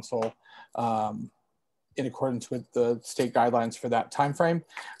town council in accordance with the state guidelines for that time frame.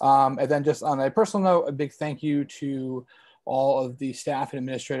 And then just on a personal note, a big thank you to all of the staff and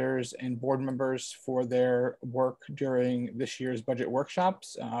administrators and board members for their work during this year's budget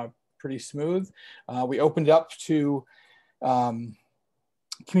workshops. Pretty smooth. We opened up to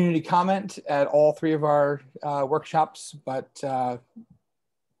community comment at all 3 of our workshops, but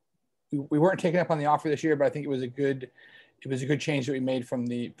we weren't taken up on the offer this year, but I think it was a good change that we made from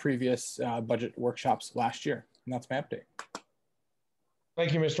the previous budget workshops last year. And that's my update.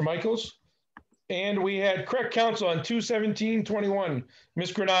 Thank you, Mr. Michaels. And we had CREC Council on 2/17/21.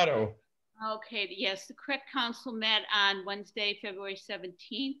 Ms. Granado. Okay, yes, the CREC Council met on Wednesday, February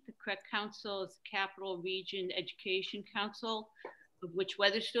 17th. The CREC Council is the Capital Region Education Council, of which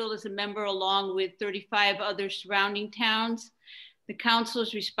Wethersfield is a member along with 35 other surrounding towns. The council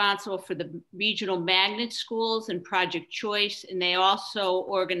is responsible for the regional magnet schools and Project Choice, and they also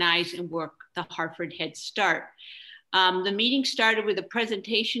organize and work the Hartford Head Start. The meeting started with a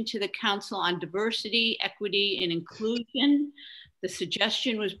presentation to the council on diversity, equity, and inclusion. The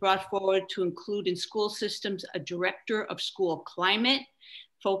suggestion was brought forward to include in school systems a director of school climate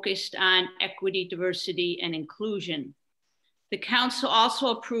focused on equity, diversity, and inclusion. The council also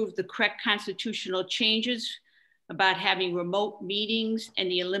approved the correct constitutional changes about having remote meetings and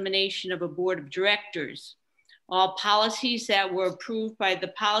the elimination of a board of directors. All policies that were approved by the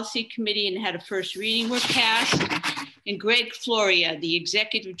policy committee and had a first reading were passed, And Greg Floria, the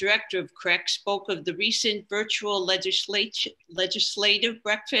executive director of CREC, spoke of the recent virtual legislative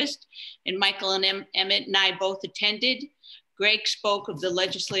breakfast, and Michael and Emmett and I both attended. Greg spoke of the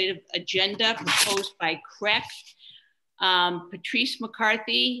legislative agenda proposed by CREC. Patrice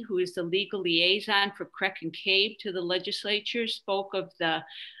McCarthy, who is the legal liaison for CREC and CABE to the legislature, spoke of the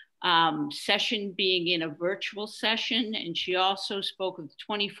session being in a virtual session, and she also spoke of the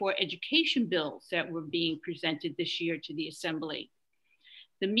 24 education bills that were being presented this year to the Assembly.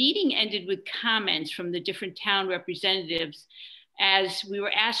 The meeting ended with comments from the different town representatives as we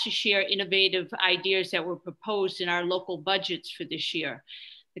were asked to share innovative ideas that were proposed in our local budgets for this year.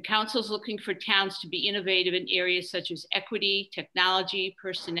 The council is looking for towns to be innovative in areas such as equity, technology,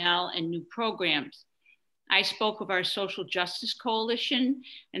 personnel, and new programs. I spoke of our Social Justice Coalition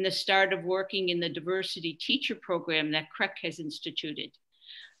and the start of working in the diversity teacher program that CREC has instituted.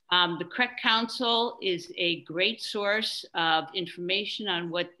 The CREC Council is a great source of information on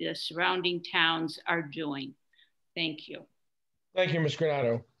what the surrounding towns are doing. Thank you. Thank you, Ms.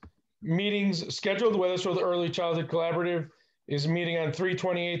 Granato. Meetings scheduled. Wethersfield Early Childhood Collaborative is meeting on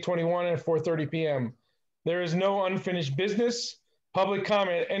 3/28/21 at 4:30 p.m. There is no unfinished business. Public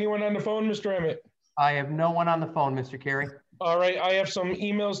comment. Anyone on the phone, Mr. Emmett? I have no one on the phone, Mr. Carey. All right, I have some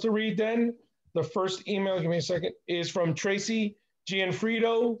emails to read then. The first email, give me a second, is from Tracy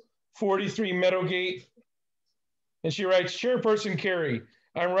Gianfrido, 43 Meadowgate. And she writes, Chairperson Carey,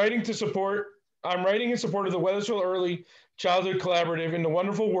 I'm writing in support of the Wethersfield Early Childhood Collaborative and the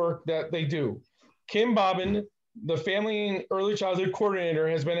wonderful work that they do. Kim Bobbin, the Family and Early Childhood Coordinator,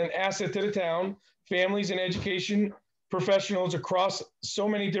 has been an asset to the town, families, and education professionals across so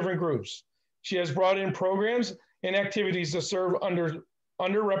many different groups. She has brought in programs and activities to serve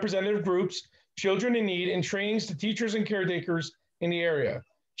underrepresented groups, children in need, and trainings to teachers and caretakers in the area.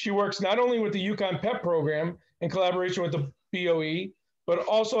 She works not only with the Yukon PEP program in collaboration with the BOE, but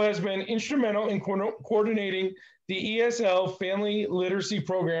also has been instrumental in coordinating the ESL Family Literacy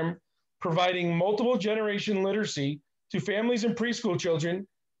Program, providing multiple generation literacy to families and preschool children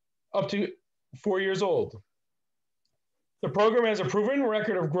up to 4 years old. The program has a proven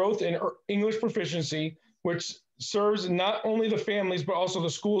record of growth in English proficiency, which serves not only the families, but also the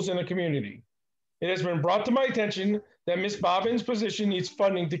schools and the community. It has been brought to my attention that Ms. Bobbin's position needs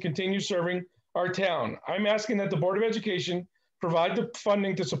funding to continue serving our town. I'm asking that the Board of Education provide the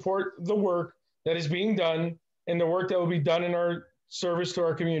funding to support the work that is being done and the work that will be done in our service to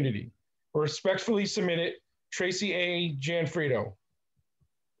our community. Respectfully submitted, Tracy A. Gianfrido.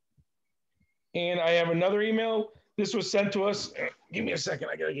 And I have another email. This was sent to us. Give me a second.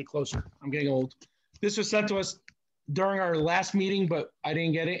 I got to get closer. I'm getting old. This was sent to us during our last meeting, but I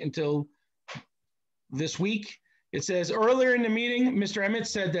didn't get it until this week. It says, earlier in the meeting, Mr. Emmett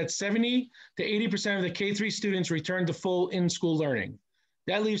said that 70 to 80% of the K-3 students returned to full in-school learning.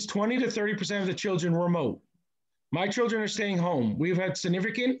 That leaves 20 to 30% of the children remote. My children are staying home. We've had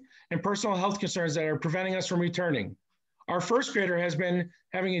significant and personal health concerns that are preventing us from returning. Our first grader has been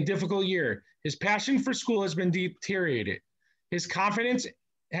having a difficult year. His passion for school has been deteriorated. His confidence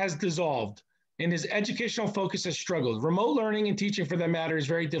has dissolved, and his educational focus has struggled. Remote learning and teaching, for that matter, is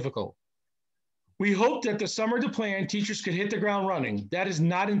very difficult. We hoped that the summer to plan, teachers could hit the ground running. That is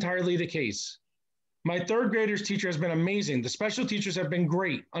not entirely the case. My third grader's teacher has been amazing. The special teachers have been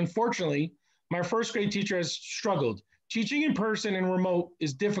great. Unfortunately, my first grade teacher has struggled. Teaching in person and remote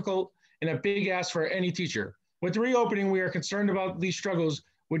is difficult and a big ask for any teacher. With the reopening, we are concerned about these struggles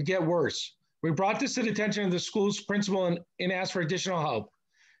would get worse. We brought this to the attention of the school's principal and asked for additional help.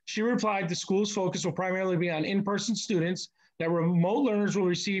 She replied the school's focus will primarily be on in-person students, that remote learners will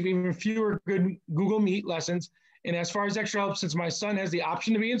receive even fewer good Google Meet lessons. And as far as extra help, since my son has the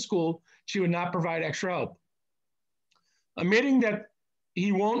option to be in school, she would not provide extra help. Admitting that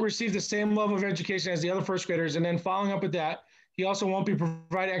he won't receive the same level of education as the other first graders, and then following up with that, he also won't be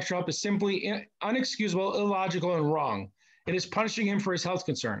provided extra help is simply unexcusable, illogical, and wrong. It is punishing him for his health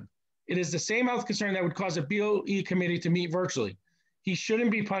concern. It is the same health concern that would cause a BOE committee to meet virtually. He shouldn't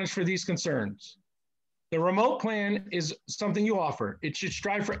be punished for these concerns. The remote plan is something you offer. It should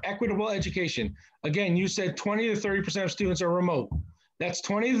strive for equitable education. Again, you said 20 to 30% of students are remote. That's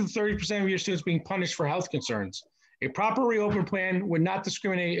 20 to 30% of your students being punished for health concerns. A proper reopen plan would not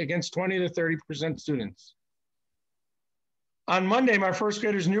discriminate against 20 to 30% students. On Monday, my first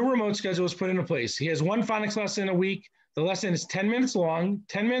grader's new remote schedule was put into place. He has one phonics lesson a week. The lesson is 10 minutes long,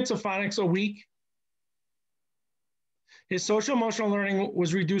 10 minutes of phonics a week. His social emotional learning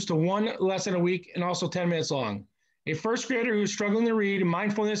was reduced to one lesson a week and also 10 minutes long. A first grader who's struggling to read,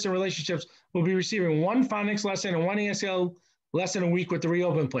 mindfulness, and relationships will be receiving one phonics lesson and one ESL lesson a week with the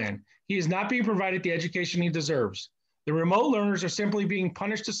reopen plan. He is not being provided the education he deserves. The The remote learners are simply being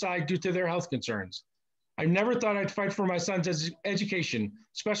punished aside due to their health concerns. I never thought I'd fight for my son's education,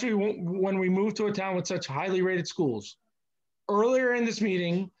 especially when we moved to a town with such highly rated schools. Earlier in this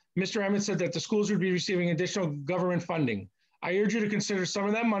meeting, Mr. Emmett said that the schools would be receiving additional government funding. I urge you to consider some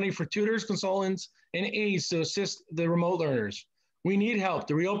of that money for tutors, consultants, and aides to assist the remote learners. We need help.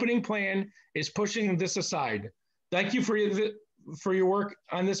 The reopening plan is pushing this aside. Thank you for your work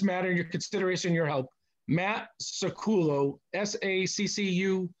on this matter and your consideration and your help. Matt Saccullo,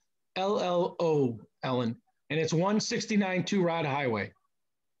 S-A-C-C-U-L-L-O, Ellen, and it's 169 Two Rod Highway.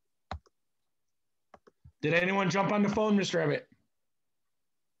 Did anyone jump on the phone, Mr. Emmett?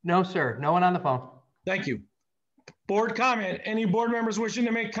 No, sir. No one on the phone. Thank you. Board comment. Any board members wishing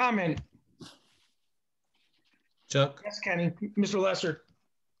to make comment? Chuck? Yes, Kenny. Mr. Lesser.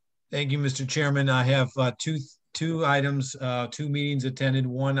 Thank you, Mr. Chairman. I have two items, 2 meetings attended.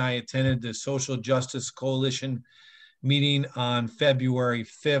 One, I attended the Social Justice Coalition meeting on February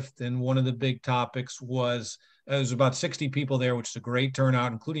 5th, and one of the big topics was, there was about 60 people there, which is a great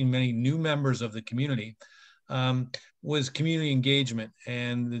turnout, including many new members of the community, was community engagement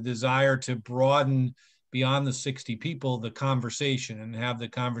and the desire to broaden beyond the 60 people, the conversation, and have the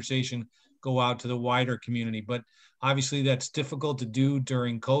conversation go out to the wider community. But obviously that's difficult to do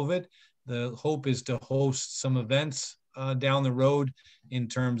during COVID. The hope is to host some events down the road in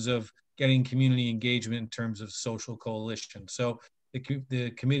terms of getting community engagement in terms of social coalition. So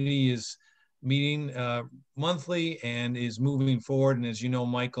the committee is meeting monthly and is moving forward. And as you know,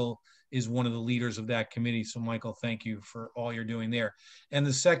 Michael is one of the leaders of that committee. So Michael, thank you for all you're doing there. And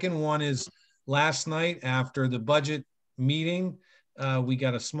the second one is last night after the budget meeting, we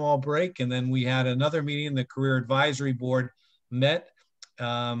got a small break and then we had another meeting. The Career Advisory Board met.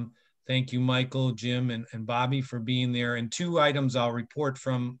 Thank you, Michael, Jim, and Bobby for being there. And 2 items I'll report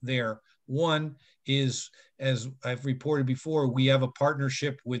from there. One is, as I've reported before, we have a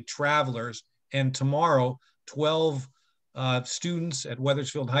partnership with Travelers, and tomorrow, 12 students at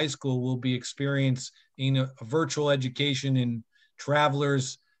Wethersfield High School will be experiencing a virtual education in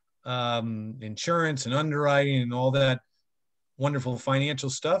Travelers, insurance and underwriting and all that wonderful financial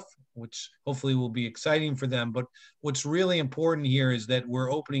stuff, which hopefully will be exciting for them. But what's really important here is that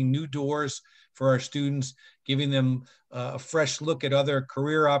we're opening new doors for our students, giving them a fresh look at other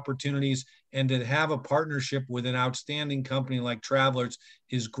career opportunities, and to have a partnership with an outstanding company like Travelers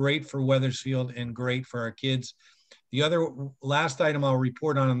is great for Wethersfield and great for our kids. The other last item I'll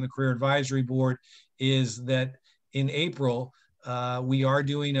report on the Career Advisory Board is that in April, we are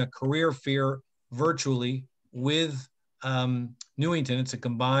doing a career fair virtually with Newington. It's a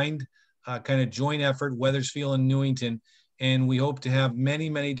combined kind of joint effort, Wethersfield and Newington. And we hope to have many,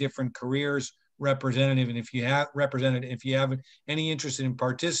 many different careers represented. And if you have any interest in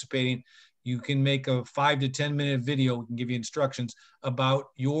participating, you can make a 5 to 10 minute video. We can give you instructions about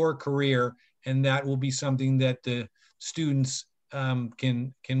your career. And that will be something that the students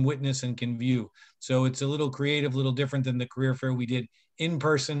can witness and can view. So it's a little creative, a little different than the career fair we did in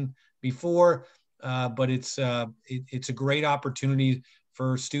person before. But it's a great opportunity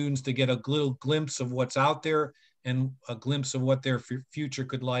for students to get a little glimpse of what's out there and a glimpse of what their future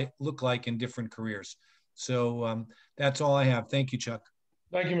could look like in different careers. So that's all I have. Thank you, Chuck.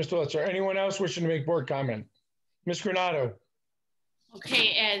 Thank you, Mr. Letzer. Anyone else wishing to make board comment? Ms. Granato.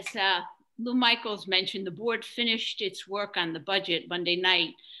 Okay, as Lou Michaels mentioned, the board finished its work on the budget Monday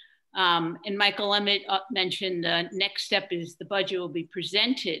night. And Michael Emmett mentioned the next step is the budget will be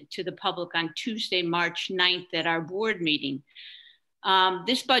presented to the public on Tuesday, March 9th at our board meeting.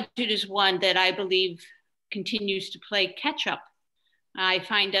 This budget is one that I believe continues to play catch up. I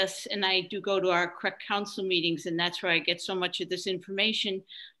find us, and I do go to our CREC council meetings, and that's where I get so much of this information.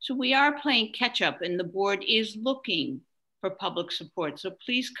 So we are playing catch up, and the board is looking for public support. So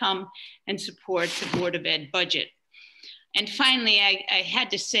please come and support the Board of Ed budget. And finally, I had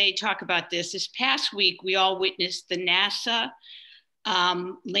to talk about this. This past week, we all witnessed the NASA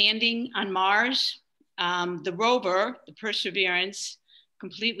landing on Mars. The rover, the Perseverance,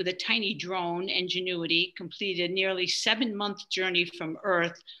 complete with a tiny drone, Ingenuity, completed a nearly 7-month journey from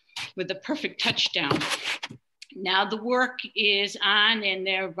Earth with a perfect touchdown. Now the work is on and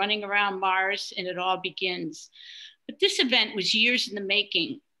they're running around Mars and it all begins. But this event was years in the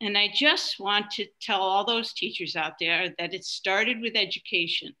making. And I just want to tell all those teachers out there that it started with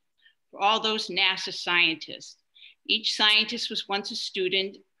education for all those NASA scientists. Each scientist was once a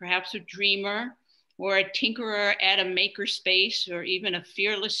student, perhaps a dreamer, or a tinkerer at a maker space, or even a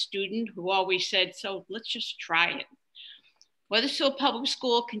fearless student who always said, so let's just try it. Wethersfield Public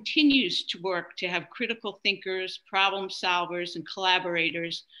School continues to work to have critical thinkers, problem solvers, and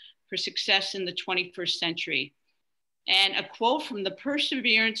collaborators for success in the 21st century. And a quote from the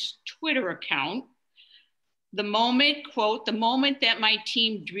Perseverance Twitter account. The moment, quote, the moment that my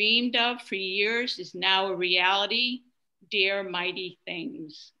team dreamed of for years is now a reality. Dear mighty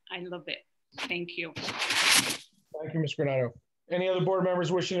things. I love it. Thank you. Thank you, Ms. Granato. Any other board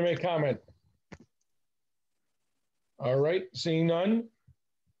members wishing to make comment? All right, seeing none.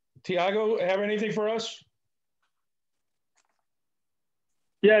 Tiago, have anything for us?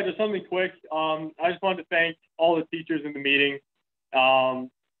 Yeah, just something quick. I just wanted to thank all the teachers in the meeting.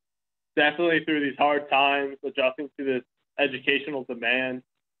 Definitely through these hard times, adjusting to this educational demand.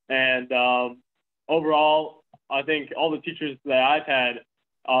 And overall, I think all the teachers that I've had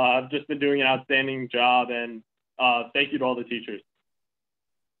have just been doing an outstanding job, and thank you to all the teachers.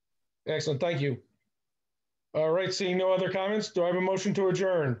 Excellent, thank you. All right, seeing no other comments, do I have a motion to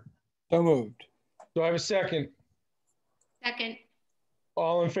adjourn? So moved. Do I have a second? Second.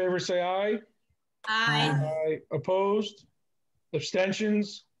 All in favor, say aye. Aye. Aye. Opposed?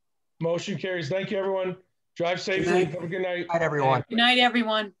 Abstentions? Motion carries. Thank you, everyone. Drive safely. Have a good night. Good night, everyone. Good night,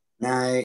 everyone. Night.